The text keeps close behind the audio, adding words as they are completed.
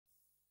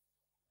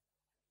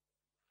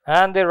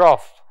And they're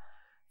off.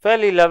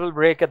 Fairly level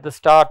break at the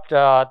start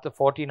at the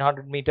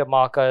 1400-meter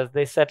marker. As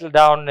they settle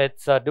down,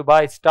 it's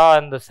Dubai Star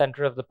in the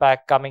center of the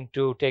pack coming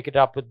to take it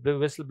up with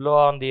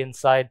Whistleblower on the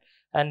inside,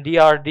 and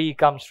DRD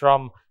comes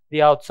from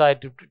the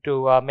outside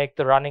to make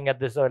the running at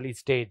this early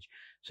stage.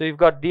 So you've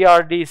got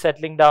DRD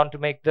settling down to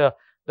make the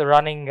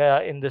running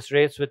in this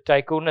race, with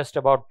Tycoonist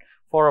about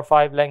 4 or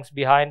 5 lengths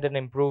behind and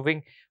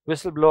improving.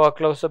 Whistleblower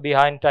closer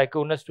behind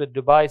Tycoonist, with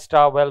Dubai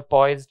Star well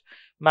poised.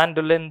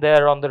 Mandolin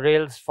there on the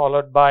rails,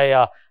 followed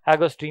by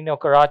Agostino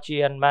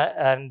Karachi and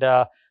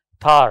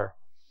Thar.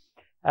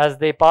 As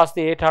they pass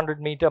the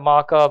 800-meter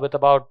marker with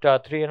about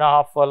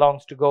 3.5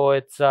 furlongs to go,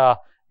 it's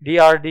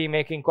DRD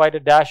making quite a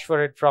dash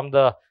for it from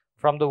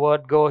the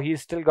word go.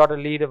 He's still got a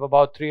lead of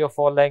about 3 or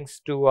 4 lengths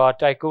to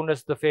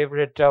Tycoonist, the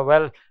favorite,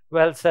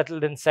 well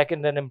settled in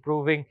second and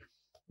improving.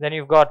 Then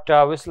you've got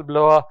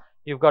Whistleblower.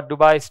 You've got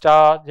Dubai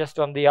Star just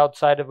on the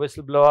outside of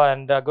Whistleblower,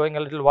 and going a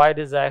little wide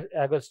is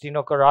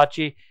Agostino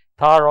Karachi.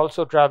 Thar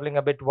also travelling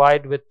a bit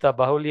wide, with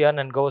Bahulian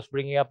and Ghost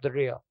bringing up the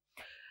rear.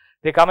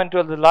 They come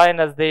into the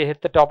line as they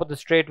hit the top of the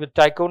straight, with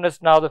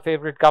Tycoonist now the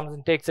favourite, comes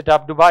and takes it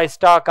up. Dubai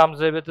Star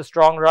comes in with a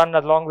strong run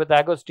along with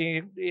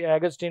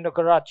Agostino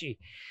Karachi.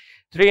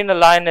 3 in a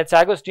line. It's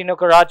Agostino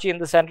Karachi in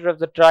the centre of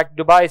the track.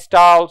 Dubai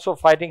Star also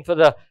fighting for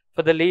the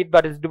lead,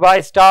 but it's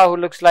Dubai Star who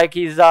looks like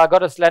he's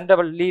got a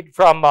slender lead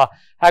from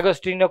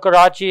Agostino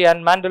Karachi,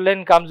 and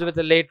Mandolin comes with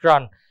a late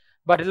run.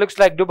 But it looks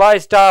like Dubai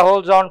Star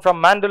holds on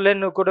from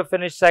Mandolin, who could have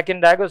finished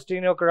second.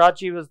 Agostino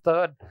Karachi was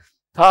third.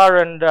 Thar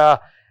and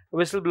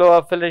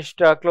Whistleblower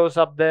finished close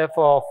up there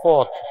for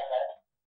fourth.